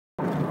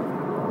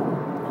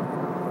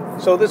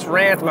So this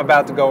rant I'm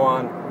about to go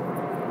on,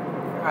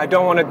 I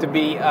don't want it to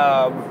be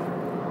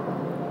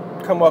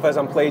come off as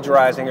I'm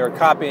plagiarizing or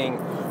copying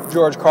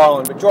George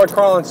Carlin. But George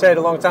Carlin said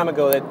a long time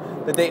ago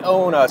that they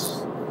own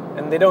us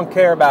and they don't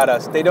care about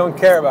us. They don't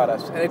care about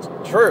us. And it's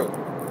true.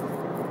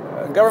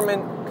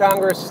 Government,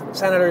 Congress,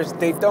 senators,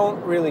 they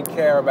don't really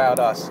care about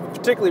us,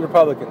 particularly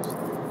Republicans.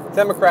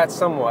 Democrats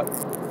somewhat.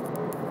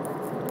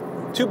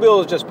 Two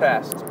bills just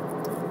passed.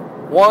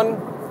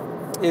 One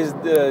is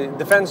the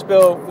defense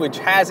bill, which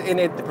has in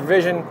it the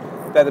provision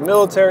that the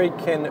military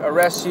can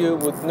arrest you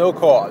with no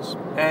cause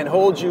and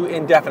hold you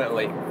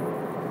indefinitely.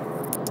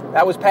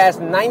 That was passed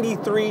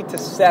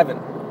 93-7.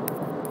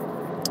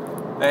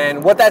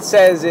 And what that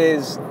says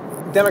is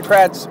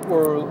Democrats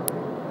were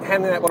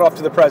handing that one off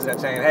to the president,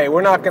 saying, "Hey,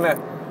 we're not gonna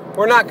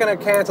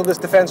cancel this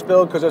defense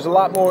bill because there's a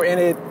lot more in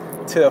it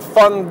to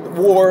fund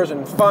wars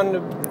and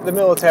fund the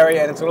military,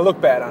 and it's going to look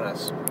bad on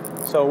us.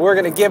 So we're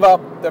going to give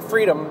up the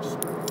freedoms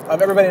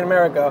of everybody in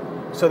America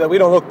so that we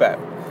don't look bad."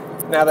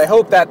 Now they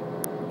hope that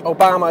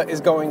Obama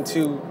is going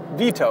to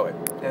veto it,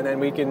 and then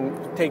we can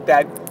take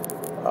that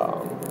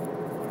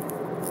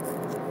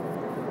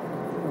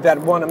that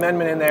one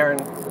amendment in there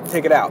and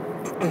take it out.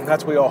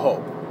 That's what we all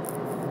hope.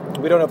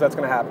 We don't know if that's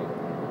going to happen.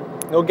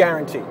 No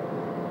guarantee.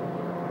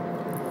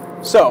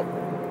 So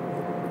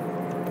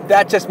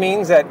that just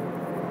means that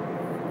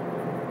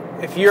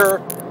if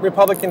your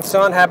Republican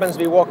son happens to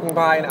be walking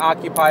by an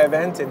Occupy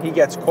event and he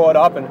gets caught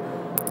up and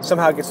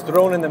somehow gets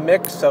thrown in the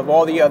mix of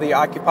all the other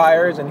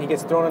occupiers and he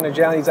gets thrown into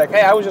jail, and he's like,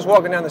 "Hey, I was just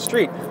walking down the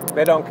street."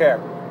 They don't care.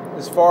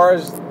 As far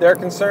as they're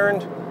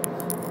concerned,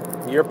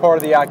 you're part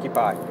of the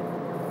Occupy.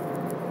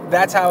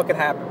 That's how it can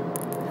happen.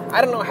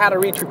 I don't know how to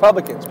reach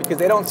Republicans because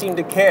they don't seem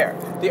to care.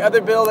 The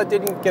other bill that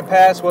didn't get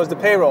passed was the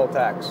payroll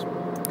tax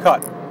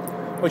cut,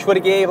 which would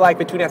have gave like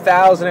between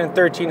 $1,000 and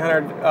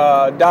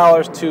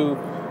 $1,300 to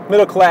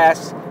middle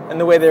class, and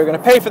the way they were going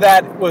to pay for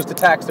that was to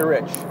tax the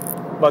rich.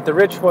 But the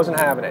rich wasn't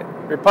having it.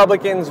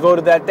 Republicans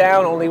voted that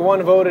down. Only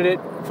one voted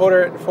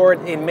for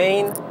it in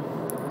Maine.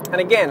 And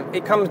again,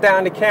 it comes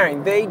down to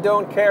caring. They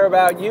don't care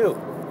about you.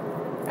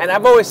 And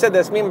I've always said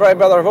this. Me and my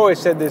brother have always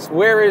said this.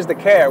 Where is the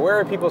care? Where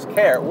are people's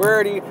care?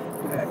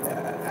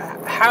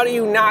 How do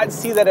you not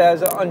see that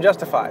as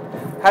unjustified?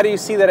 How do you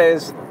see that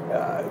as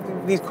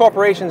these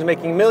corporations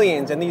making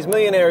millions and these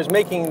millionaires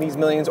making these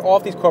millions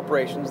off these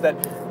corporations that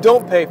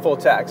don't pay full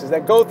taxes,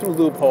 that go through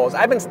loopholes?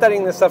 I've been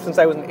studying this stuff since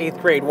I was in 8th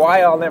grade.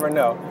 Why, I'll never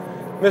know.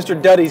 Mr.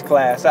 Duddy's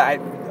class,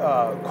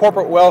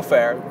 corporate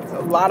welfare.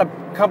 A lot of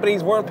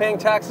companies weren't paying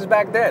taxes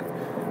back then.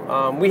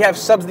 We have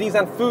subsidies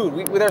on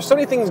food. There's so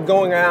many things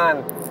going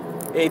on.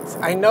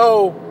 I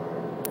know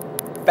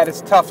that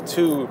it's tough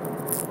to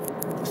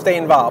stay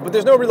involved, but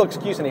there's no real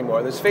excuse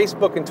anymore. There's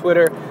Facebook and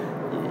Twitter.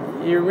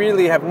 You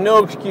really have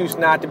no excuse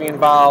not to be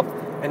involved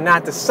and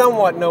not to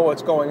somewhat know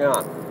what's going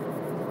on.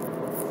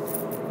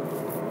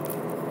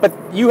 But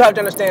you have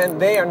to understand,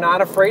 they are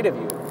not afraid of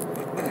you.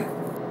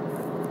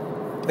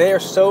 They are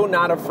so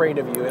not afraid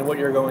of you and what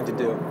you're going to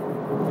do.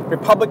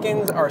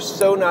 Republicans are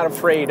so not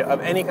afraid of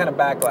any kind of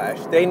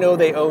backlash. They know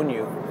they own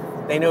you.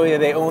 They know that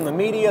they own the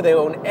media, they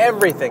own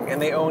everything,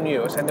 and they own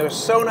you. And they're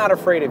so not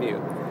afraid of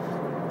you.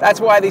 That's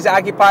why these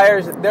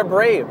occupiers, they're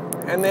brave.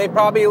 And they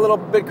probably a little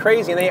bit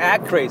crazy, and they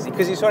act crazy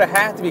because you sort of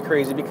have to be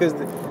crazy because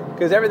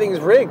everything's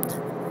rigged.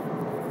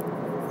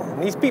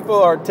 And these people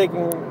are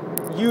taking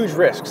huge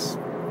risks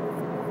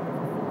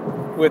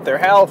with their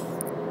health,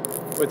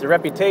 with their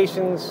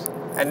reputations,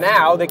 and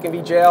now they can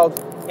be jailed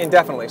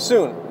indefinitely,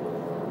 soon.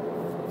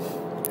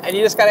 And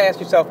you just got to ask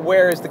yourself,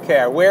 where is the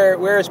care?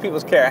 Where is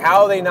people's care?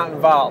 How are they not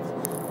involved?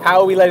 How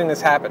are we letting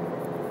this happen?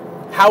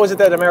 How is it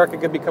that America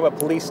could become a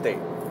police state?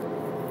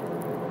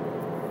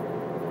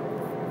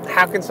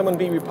 How can someone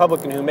be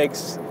Republican who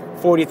makes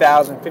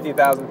 $40,000,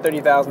 $50,000,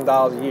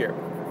 $30,000 a year?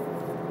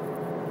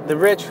 The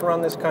rich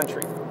run this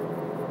country,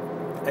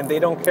 and they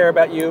don't care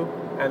about you,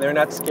 and they're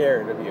not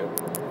scared of you.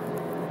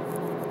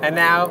 And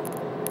now,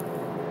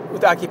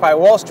 with Occupy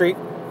Wall Street,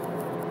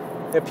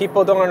 the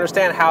people don't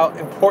understand how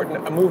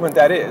important a movement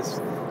that is.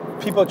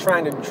 People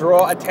trying to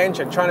draw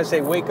attention, trying to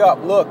say, "Wake up,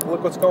 look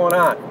what's going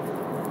on.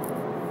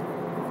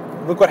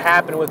 Look what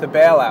happened with the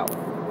bailout.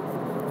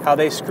 How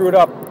they screwed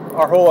up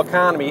our whole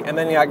economy, and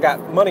then they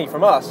got money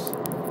from us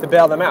to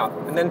bail them out,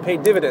 and then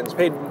paid dividends,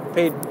 paid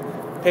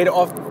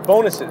off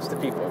bonuses to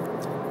people,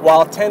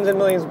 while tens of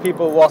millions of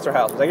people lost their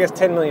houses. I guess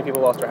 10 million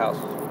people lost their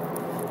houses.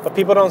 But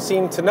people don't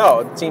seem to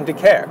know, seem to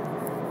care.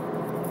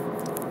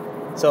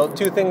 So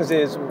two things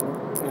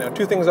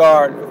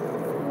are,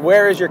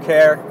 where is your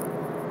care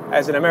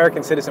as an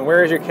American citizen?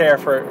 Where is your care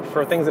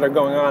for things that are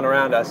going on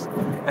around us?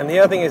 And the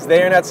other thing is,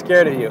 they are not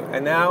scared of you,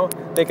 and now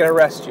they can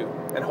arrest you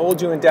and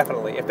hold you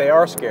indefinitely if they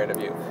are scared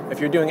of you. If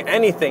you're doing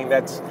anything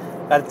that's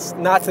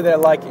not to their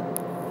liking,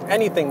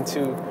 anything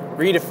to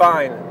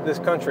redefine this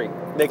country,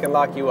 they can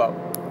lock you up.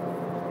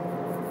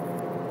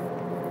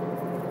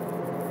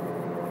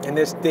 And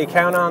they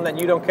count on that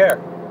you don't care.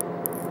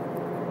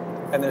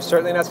 And they're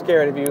certainly not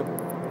scared of you,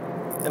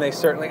 and they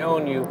certainly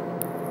own you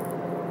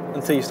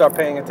until you start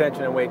paying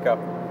attention and wake up.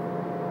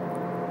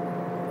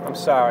 I'm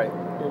sorry.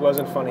 It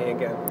wasn't funny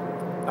again.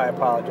 I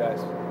apologize.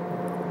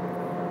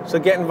 So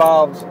get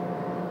involved.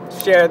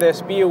 Share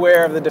this. Be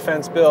aware of the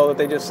defense bill that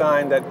they just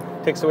signed that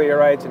takes away your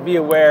rights. And be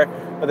aware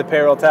of the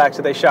payroll tax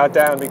that they shot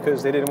down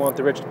because they didn't want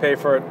the rich to pay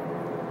for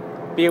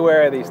it. Be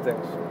aware of these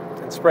things.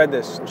 And spread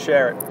this and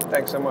share it.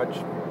 Thanks so much.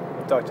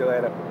 I'll talk to you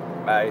later.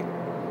 Bye.